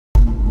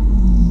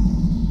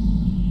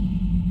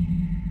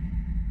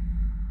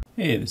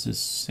Hey, this is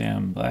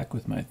Sam Black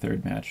with my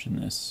third match in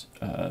this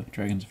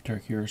Dragons of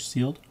Tarkir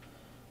Sealed.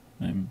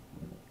 I'm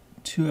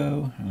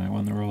 2-0 and I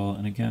won the roll,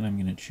 and again I'm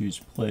going to choose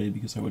play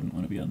because I wouldn't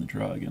want to be on the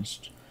draw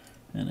against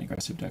an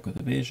aggressive deck with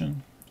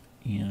evasion.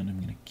 And I'm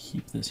going to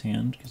keep this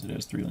hand because it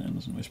has 3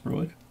 lands and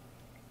Whisperwood.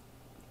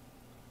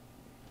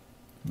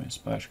 My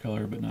splash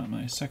color, but not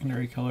my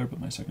secondary color,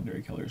 but my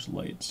secondary color is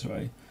light, so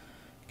I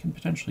can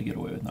potentially get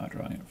away with not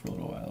drawing it for a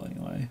little while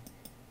anyway.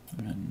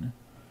 And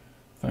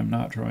if I'm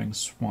not drawing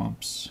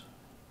swamps,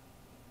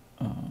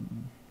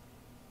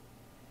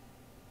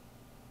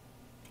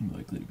 I'm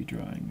likely to be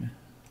drawing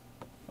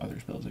other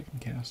spells I can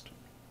cast.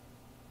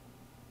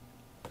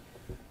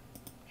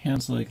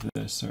 Hands like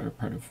this are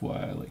part of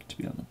why I like to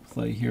be on the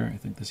play here. I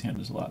think this hand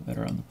is a lot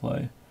better on the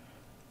play,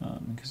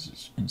 because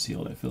it's in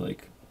sealed. I feel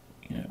like,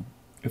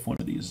 if one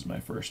of these is my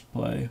first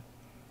play,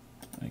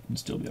 I can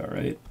still be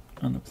alright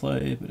on the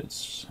play, but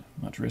it's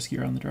much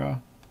riskier on the draw.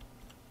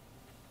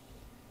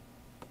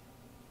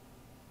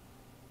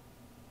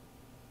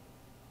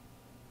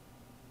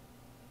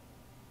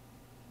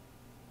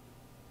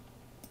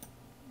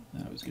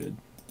 That was good.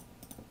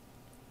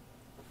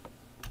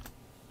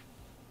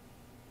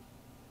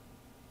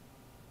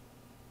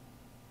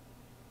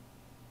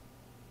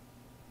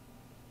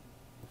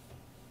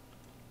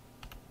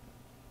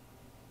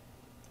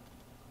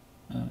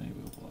 I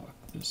will block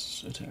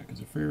this attack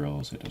as a free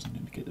roll, so it doesn't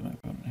indicate that my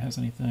opponent has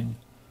anything.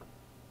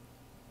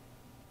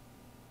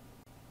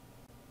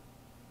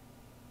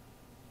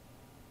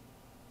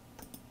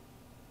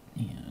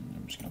 And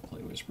I'm just going to play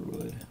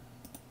Whisperwood.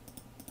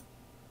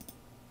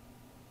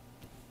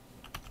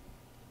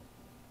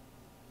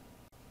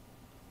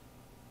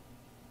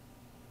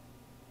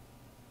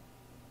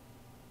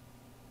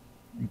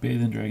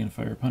 Bathe in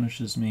Dragonfire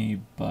punishes me,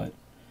 but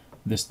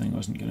this thing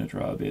wasn't going to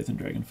draw Bathe in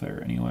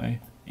Dragonfire anyway,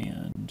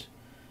 and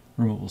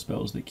removal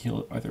spells that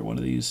kill either one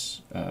of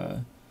these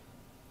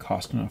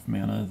cost enough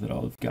mana that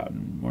I'll have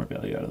gotten more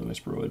value out of the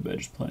Whisperwood by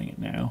just playing it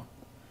now.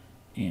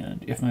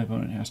 And if my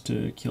opponent has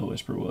to kill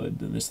Whisperwood,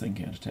 then this thing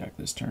can't attack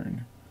this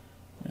turn,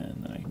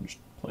 and then I can just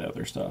play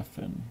other stuff,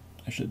 and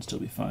I should still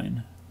be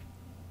fine.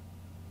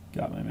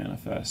 Got my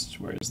Manifest,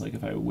 whereas like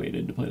if I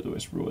waited to play the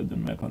Whisperwood,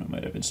 then my opponent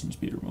might have instant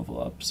speed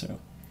removal up, so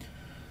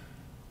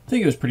I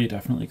think it was pretty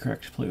definitely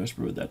correct to play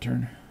Whisperwood that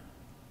turn.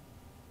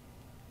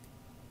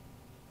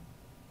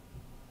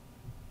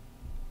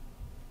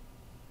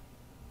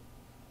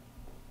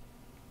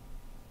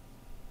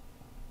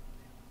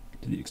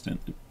 To the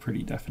extent that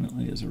pretty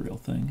definitely is a real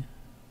thing.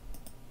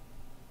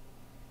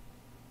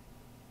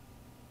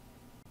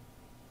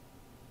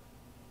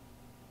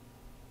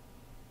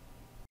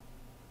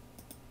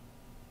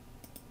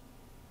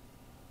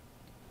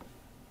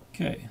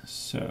 Okay,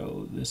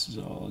 so this is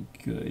all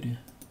good.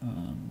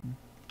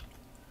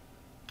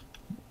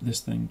 This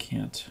thing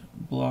can't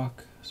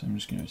block, so I'm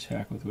just going to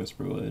attack with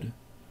Whisperwood.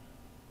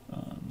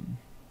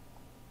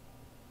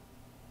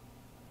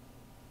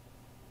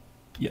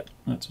 Yeah,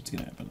 that's what's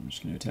going to happen. I'm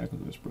just going to attack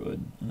with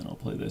Whisperwood, and then I'll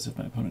play this if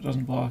my opponent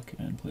doesn't block,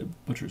 and play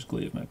Butcher's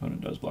Glee if my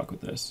opponent does block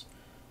with this.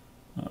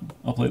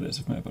 I'll play this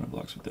if my opponent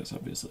blocks with this,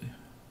 obviously.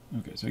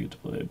 Okay, so I get to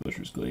play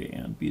Butcher's Glee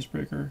and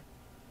Beastbreaker.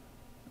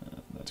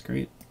 That's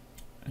great.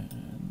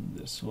 And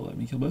this will let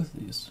me kill both of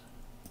these.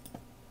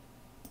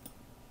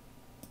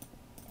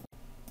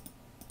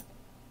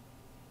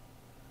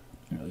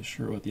 Not really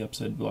sure what the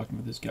upside blocking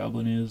with this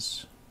goblin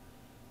is.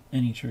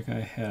 Any trick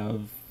I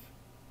have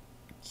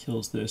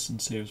kills this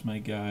and saves my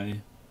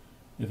guy.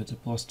 If it's a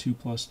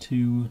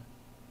 +2/+2,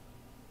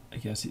 I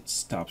guess it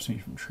stops me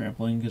from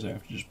trampling because I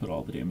have to just put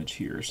all the damage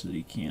here so that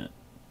he can't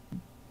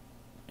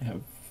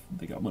have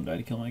the goblin die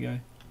to kill my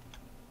guy.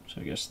 So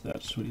I guess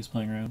that's what he's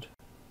playing around.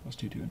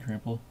 +2/2 and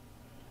trample.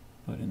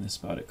 But in this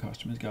spot it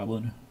cost him his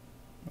goblin.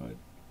 But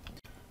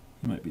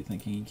he might be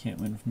thinking he can't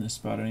win from this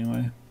spot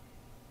anyway.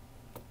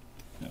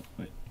 No,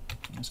 wait.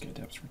 This guy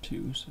taps for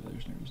 2, so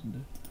there's no reason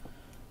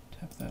to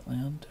tap that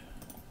land.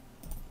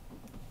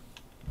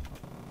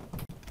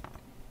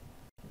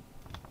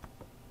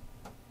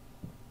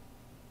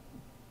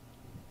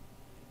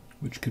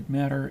 Which could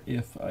matter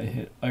if I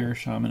hit Ire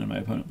Shaman and my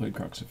opponent played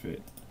Crux of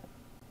Fate.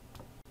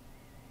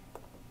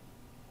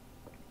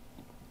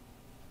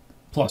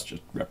 Plus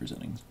just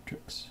representing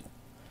tricks.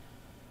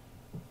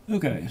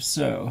 Okay,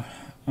 so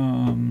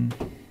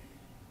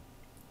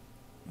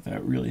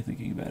without really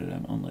thinking about it,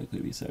 I'm unlikely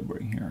to be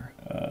sideboarding here.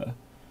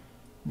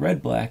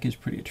 Red-black is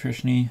pretty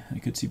attrition-y. I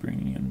could see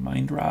bringing in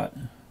Mind Rot,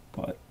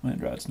 but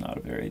Mind Rot's not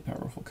a very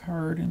powerful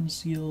card in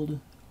Sealed.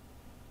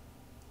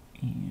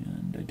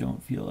 And I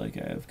don't feel like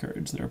I have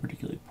cards that are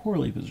particularly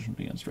poorly positioned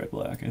against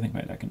red-black. I think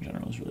my deck in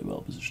general is really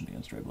well positioned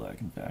against red-black,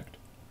 in fact.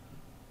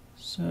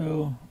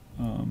 So,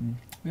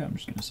 yeah, I'm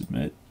just going to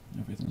submit.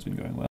 Everything's been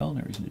going well,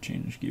 no reason to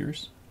change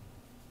gears.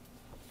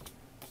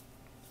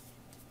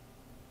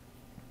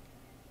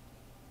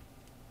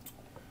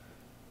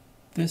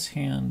 This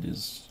hand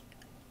is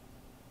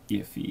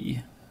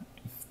iffy.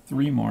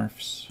 3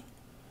 morphs.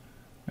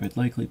 I would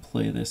likely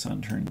play this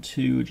on turn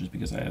 2, just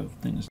because I have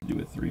things to do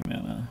with 3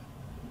 mana.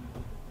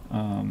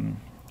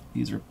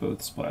 These are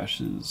both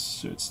splashes,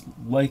 so it's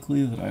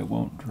likely that I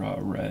won't draw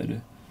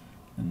red,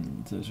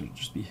 and those would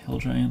just be hill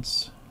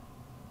giants.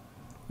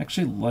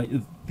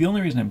 Actually, the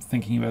only reason I'm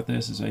thinking about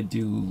this is I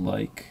do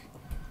like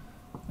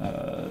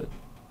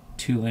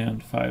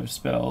 2-land 5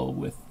 spell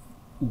with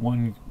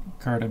 1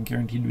 card I'm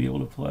guaranteed to be able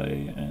to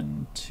play,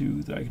 and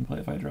 2 that I can play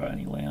if I draw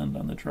any land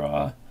on the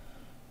draw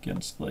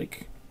against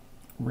like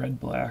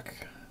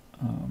red-black.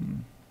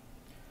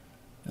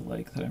 I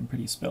like that I'm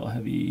pretty spell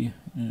heavy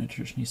in a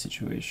Trishni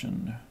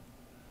situation.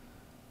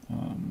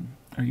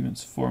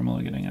 Arguments for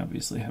mulliganing,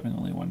 obviously having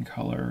only 1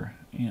 color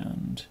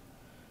and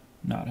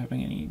not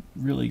having any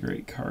really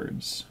great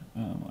cards.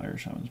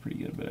 Irish Shaman's pretty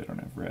good, but I don't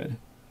have red.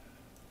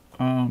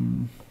 I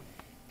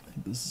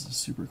think this is a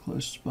super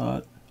close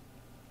spot.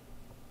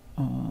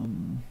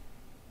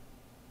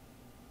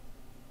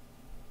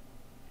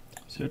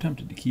 So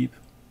tempted to keep.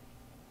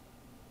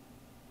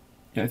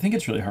 Yeah, I think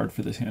it's really hard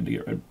for this hand to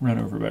get run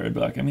over by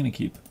red-black. I'm going to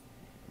keep.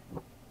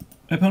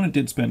 My opponent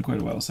did spend quite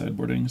a while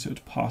sideboarding, so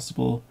it's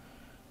possible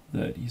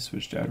that he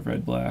switched out of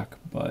red-black,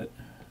 but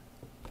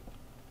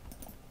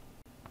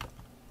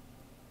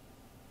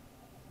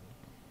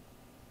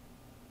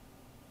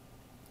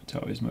it's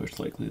always most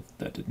likely that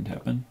that didn't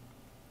happen.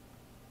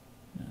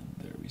 And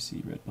there we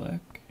see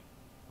red-black.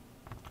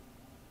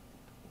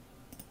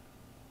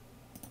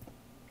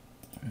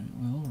 Alright,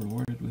 well,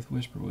 rewarded with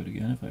Whisperwood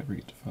again if I ever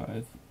get to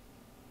 5.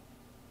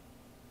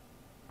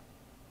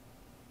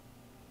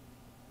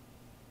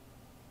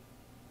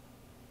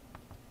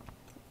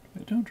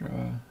 If I don't draw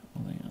a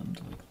land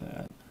like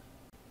that,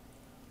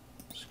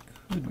 this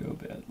could go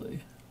badly.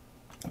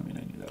 I mean,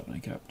 I knew that when I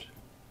kept.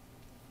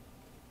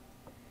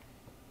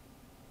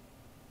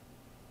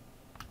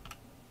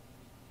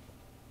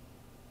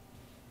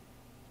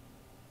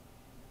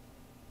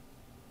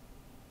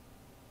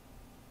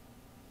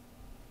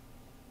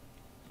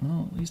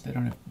 Well, at least I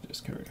don't have to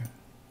discard.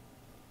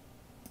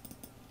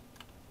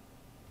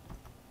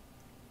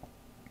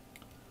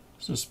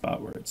 It's a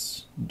spot where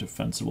it's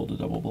defensible to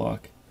double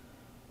block.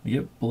 I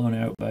get blown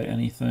out by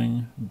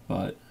anything,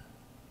 but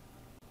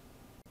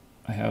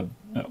I have,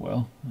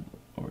 well,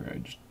 or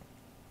I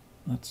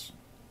was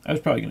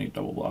probably going to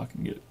double block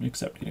and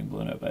accept getting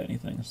blown out by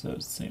anything, so that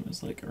was the same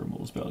as like a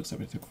removal spell,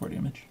 except I took 4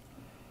 damage.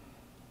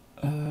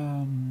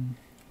 Alright,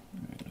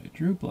 I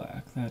drew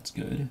black, that's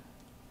good.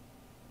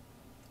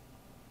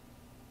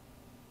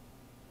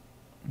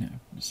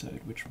 Now,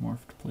 decide which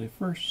morph to play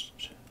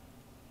first.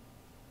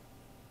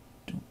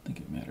 Don't think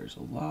it matters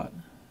a lot.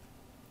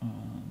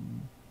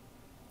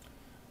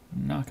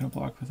 I'm not going to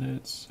block with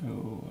it,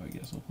 so I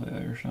guess I'll play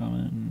Irish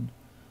Shaman.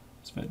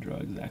 So if I draw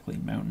exactly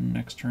Mountain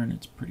next turn,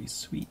 it's pretty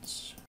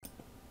sweet.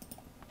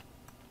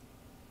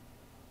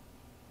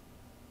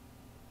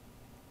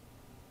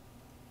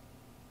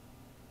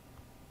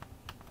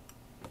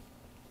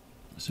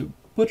 So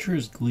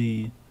Butcher's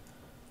Glee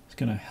is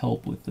going to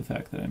help with the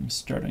fact that I'm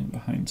starting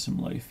behind some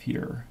life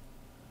here.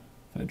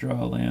 If I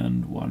draw a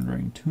land,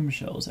 Wandering Tomb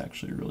Shell is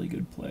actually a really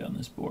good play on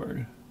this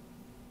board.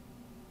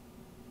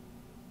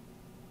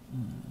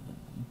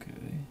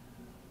 Okay.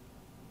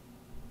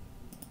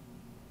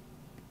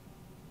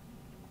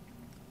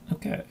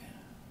 Okay.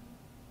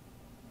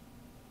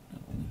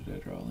 Not only did I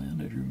draw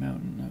land, I drew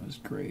Mountain. That was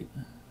great.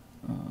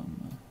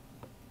 Kind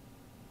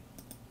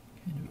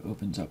of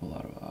opens up a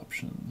lot of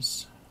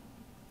options.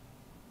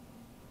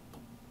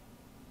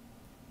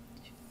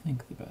 I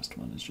think the best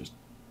one is just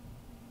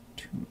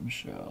Tomb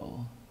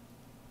Shell.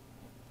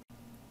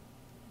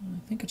 I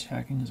think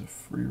attacking is a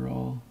free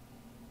roll.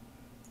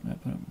 If my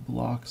opponent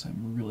blocks,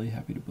 I'm really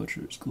happy to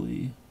Butcher's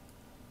Glee.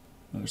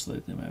 Most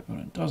likely my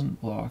opponent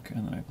doesn't block,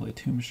 and then I play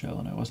Tomb Shell,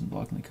 and I wasn't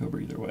blocking the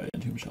Cobra either way,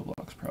 and Tomb Shell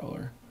blocks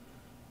Prowler.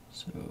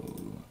 So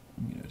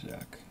I'm going to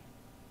attack.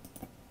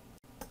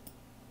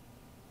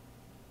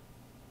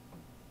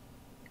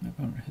 My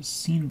opponent has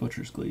seen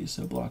Butcher's Glee,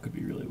 so block would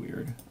be really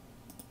weird.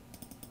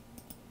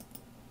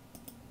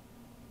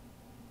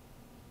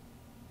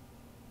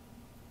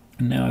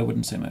 And now I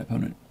wouldn't say my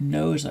opponent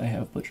knows I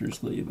have Butcher's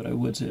Glee, but I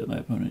would say that my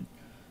opponent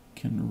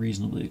can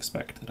reasonably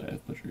expect that I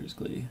have Butcher's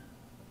Glee.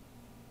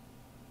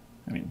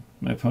 I mean,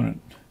 my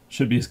opponent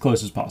should be as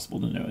close as possible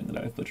to knowing that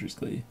I have Butcher's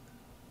Glee.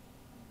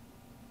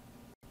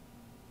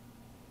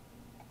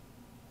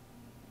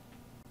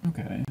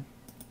 Okay,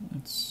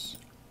 let's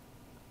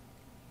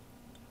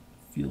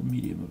feel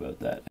medium about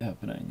that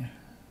happening.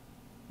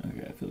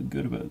 Okay, I feel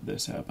good about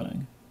this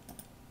happening.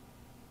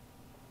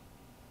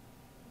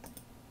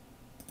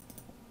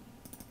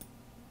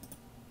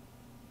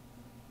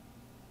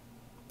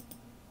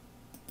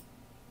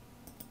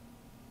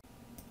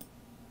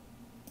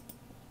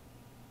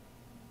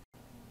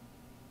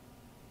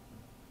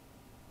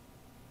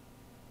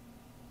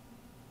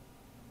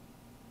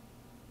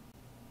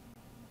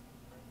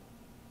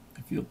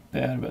 I feel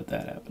bad about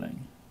that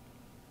happening.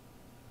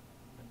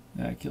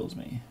 That kills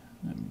me.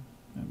 I'm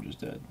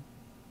just dead.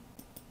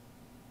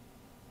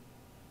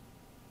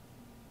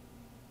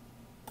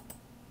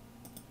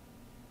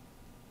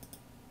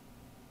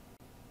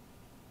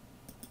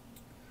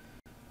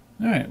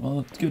 Alright, well,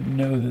 it's good to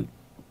know that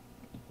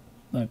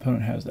my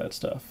opponent has that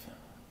stuff.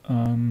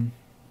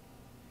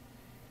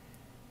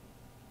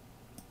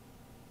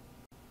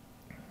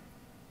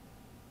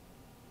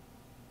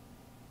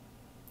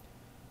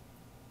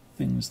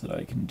 Things that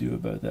I can do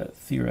about that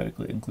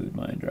theoretically include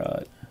Mind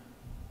Rot.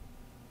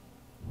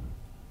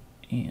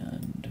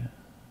 And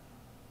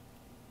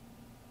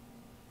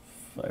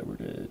if I were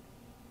to...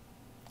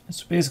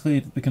 So basically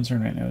the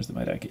concern right now is that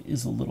my deck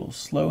is a little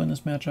slow in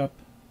this matchup.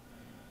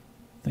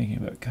 Thinking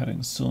about cutting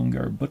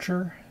Silumgar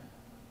Butcher.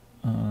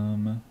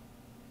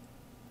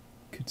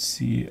 Could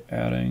see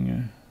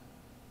adding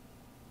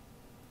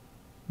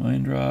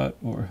Mind Rot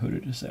or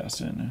Hooded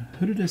Assassin.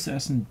 Hooded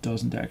Assassin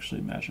doesn't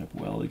actually match up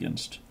well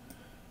against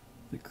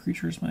the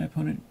creatures my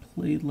opponent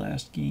played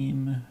last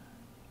game,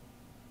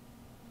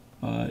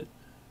 but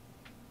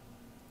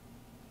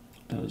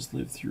does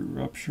live through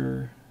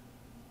Rupture.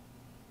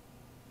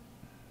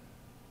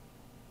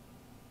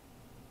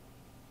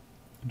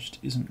 It just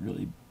isn't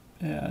really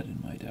bad in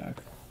my deck.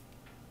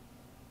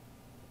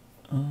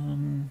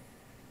 I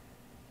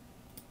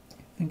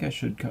think I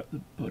should cut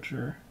the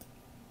Butcher.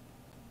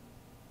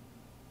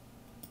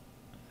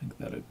 I think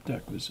that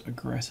deck was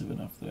aggressive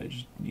enough that I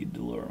just needed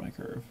to lower my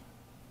curve.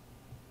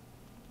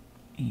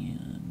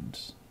 And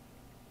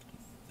I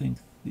think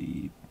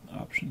the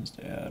options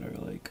to add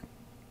are like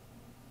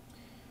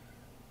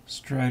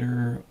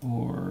Strider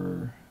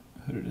or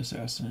Hooded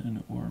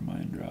Assassin or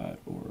Mind Rot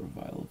or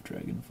Vial of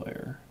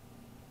Dragonfire.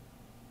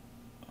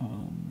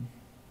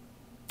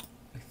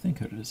 I think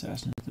Hooded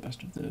Assassin is the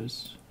best of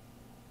those.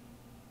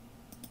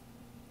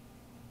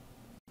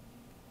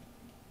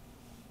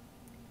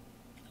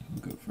 I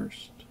will go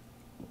first,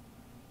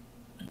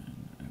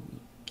 and I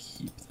will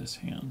keep this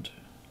hand.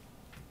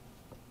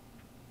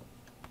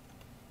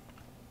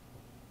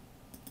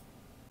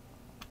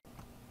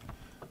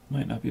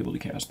 Might not be able to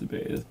cast the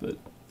Bathe, but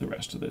the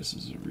rest of this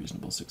is a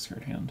reasonable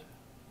 6-card hand.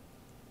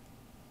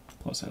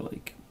 Plus I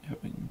like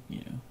having,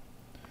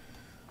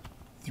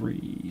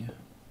 3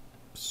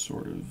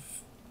 sort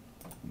of...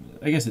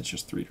 I guess it's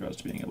just 3 draws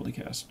to being able to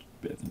cast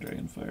Bathe and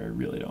Dragonfire. I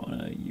really don't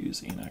want to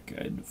use Enoch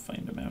Guide to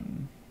find a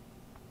mountain.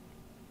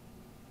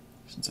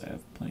 Since I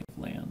have plenty of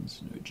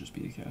lands, and it would just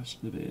be to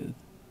cast the Bathe.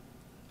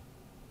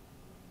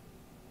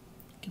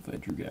 If I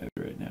drew Guide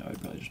right now, I'd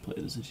probably just play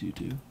it as a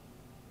 2-2.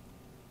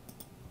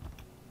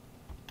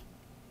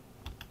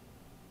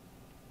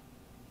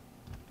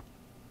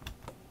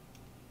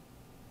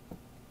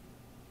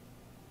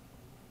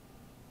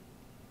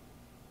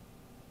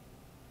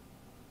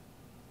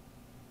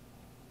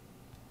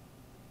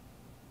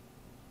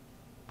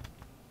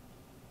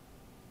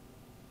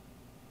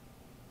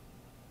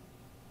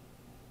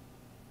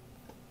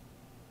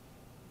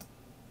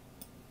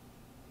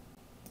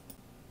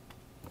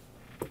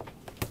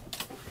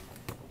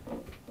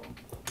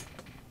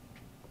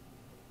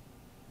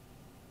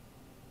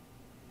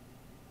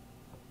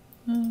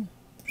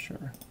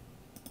 Sure.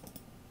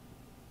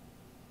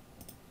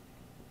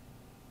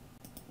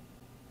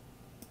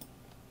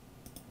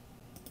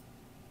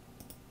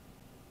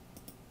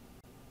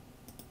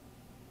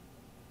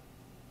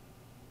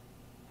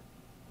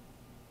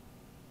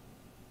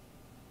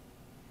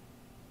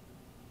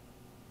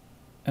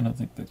 I don't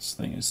think this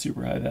thing is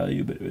super high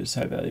value, but it was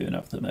high value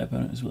enough that my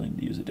opponent was willing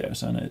to use a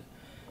douse on it,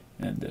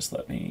 and this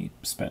let me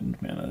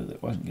spend mana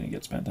that wasn't going to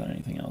get spent on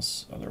anything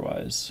else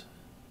otherwise.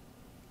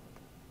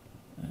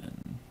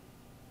 And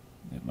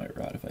it might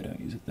rot if I don't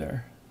use it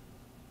there.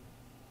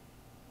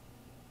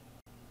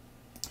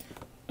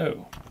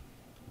 Oh.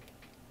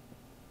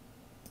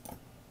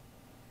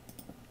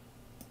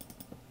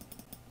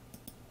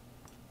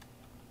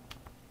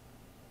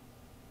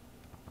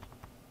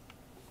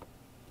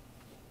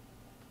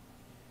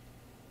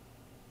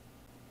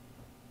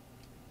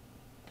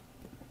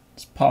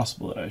 It's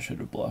possible that I should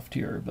have bluffed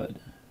here, but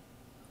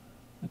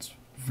it's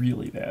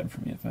really bad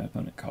for me if my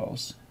opponent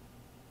calls.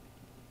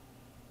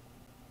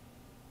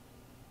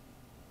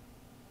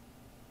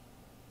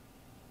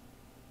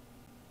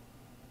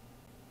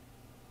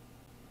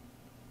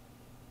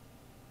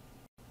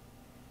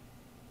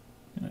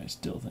 And I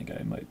still think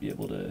I might be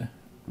able to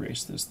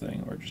race this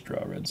thing or just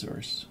draw a red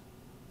source.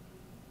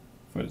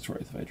 For what it's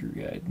worth, if I drew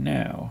Guide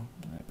now,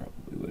 I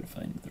probably would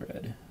find the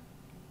red.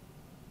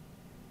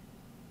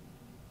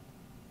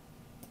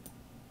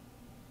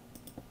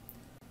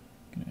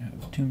 Gonna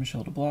have Tomb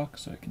Michelle to block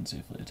so I can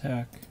safely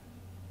attack.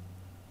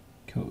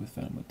 Coat with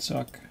Venom would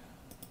suck.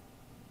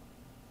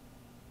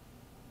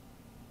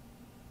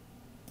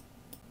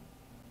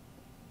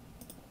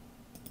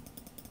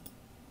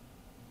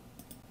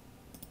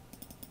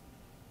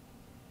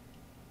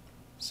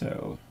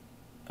 So,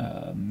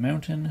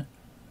 Mountain,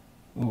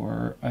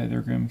 or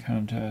either Grim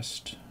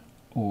Contest,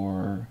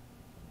 or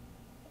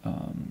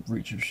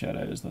Reach of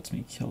Shadows lets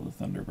me kill the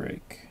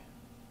Thunderbreak.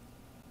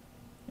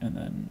 And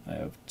then I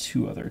have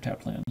 2 other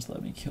tapped lands that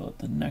let me kill it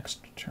the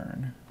next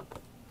turn.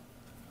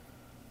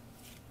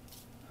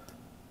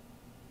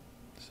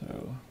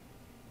 So,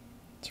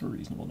 it's a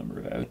reasonable number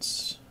of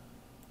outs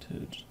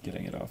to just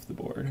getting it off the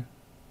board.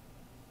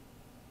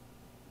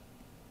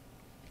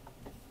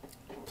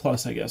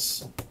 Plus, I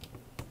guess,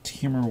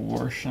 Tamer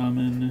War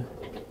Shaman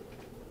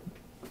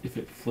if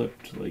it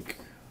flipped like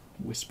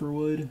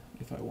Whisperwood,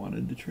 if I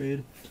wanted to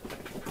trade.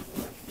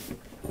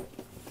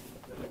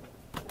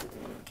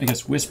 I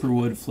guess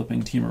Whisperwood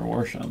flipping Tamer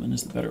War Shaman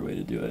is the better way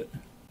to do it.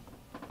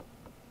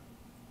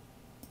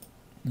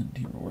 And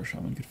Tamer War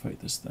Shaman could fight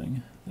this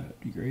thing. That would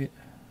be great.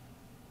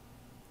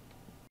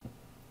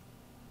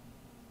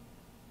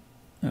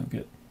 Oh,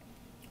 good.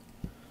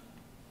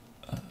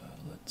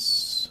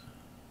 Let's...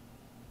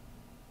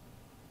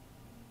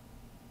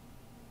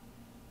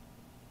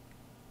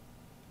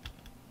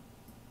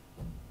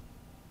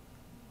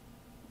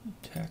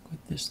 attack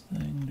with this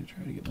thing to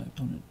try to get my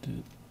opponent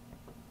to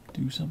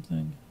do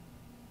something.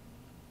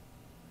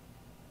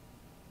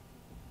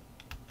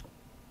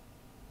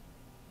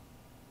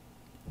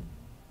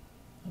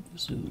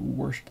 Obviously, the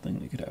worst thing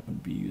that could happen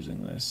would be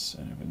using this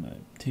and having my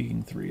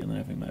taking 3 and then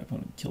having my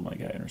opponent kill my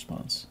guy in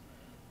response.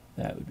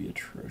 That would be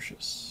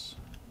atrocious.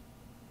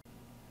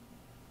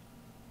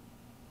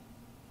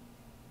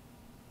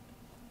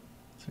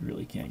 So I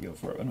really can't go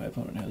for it when my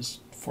opponent has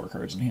 4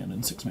 cards in hand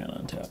and 6 mana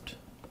untapped.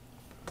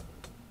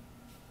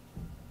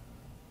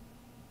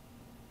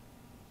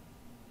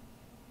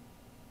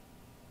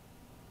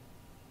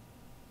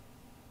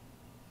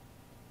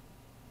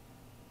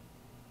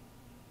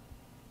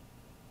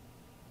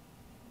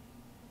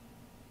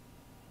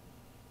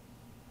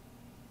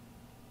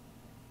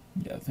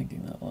 Yeah,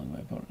 thinking that long, my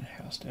opponent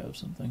has to have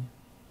something.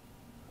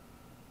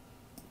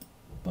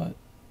 But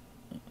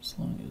as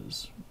long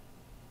as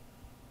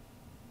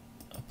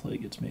a play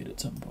gets made at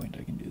some point,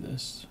 I can do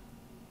this.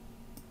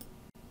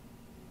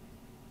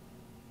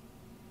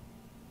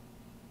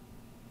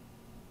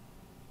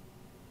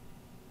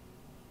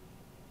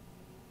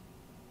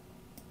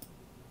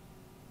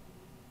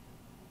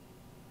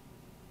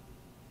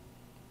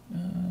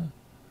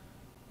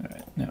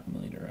 Alright, now I'm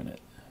going to run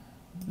it.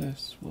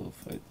 This will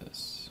fight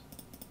this.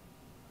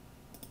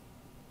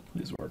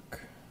 Please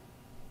work.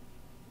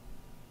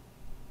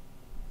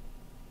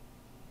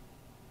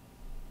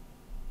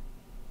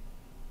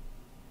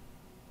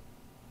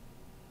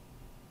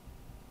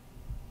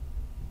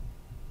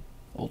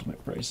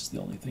 Ultimate price is the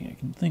only thing I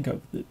can think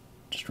of that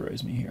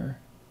destroys me here.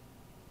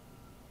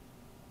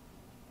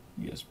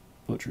 I guess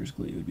Butcher's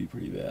Glee would be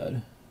pretty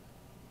bad.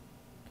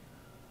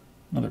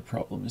 Another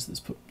problem is this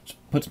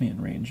puts me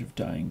in range of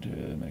dying to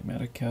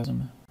Magmatic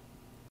Chasm.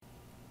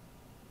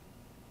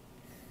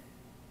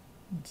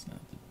 It's not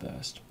the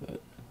best, but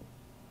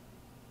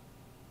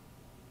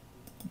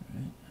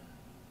alright.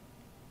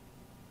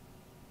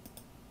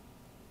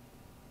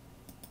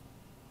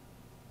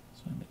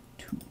 So I'm at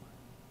 2.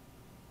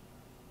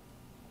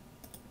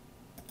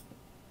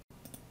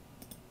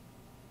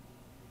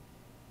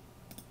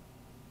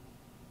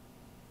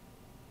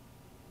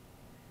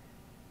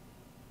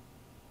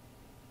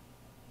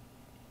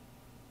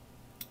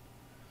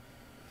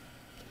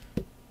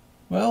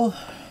 Well,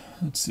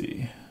 let's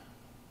see.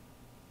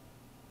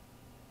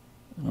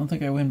 I don't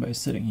think I win by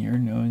sitting here,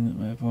 knowing that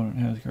my opponent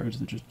has cards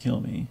that just kill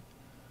me.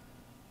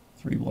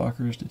 3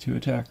 blockers to 2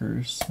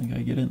 attackers. I think I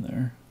get in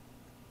there.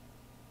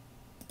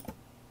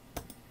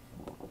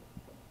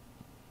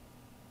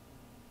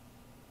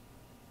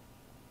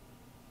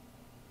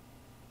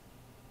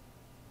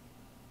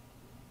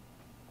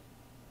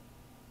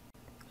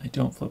 I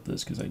don't flip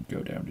this because I'd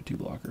go down to 2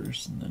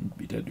 blockers and then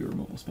be dead to a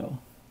removal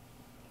spell.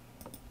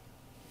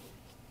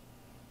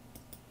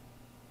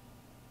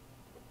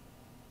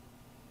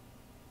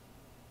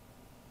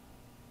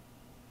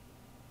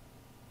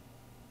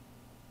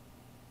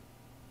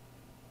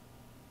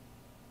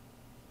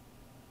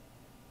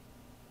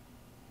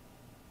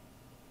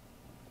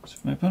 So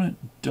if my opponent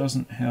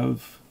doesn't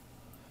have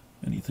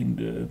anything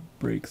to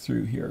break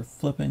through here,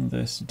 flipping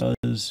this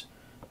does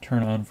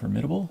turn on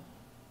Formidable,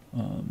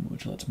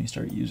 which lets me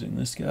start using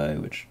this guy,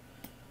 which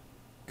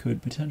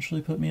could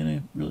potentially put me in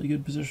a really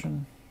good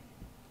position.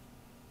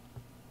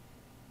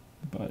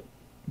 But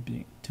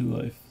being 2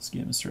 life, this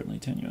game is certainly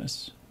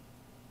tenuous.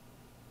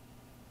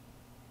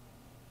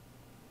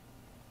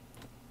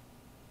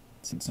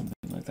 Since something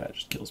like that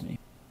just kills me.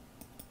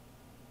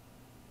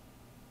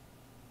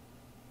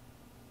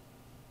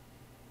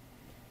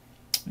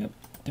 Yep,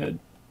 dead.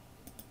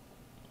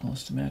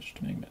 Lost a match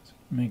to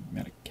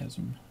Magmatic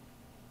Chasm.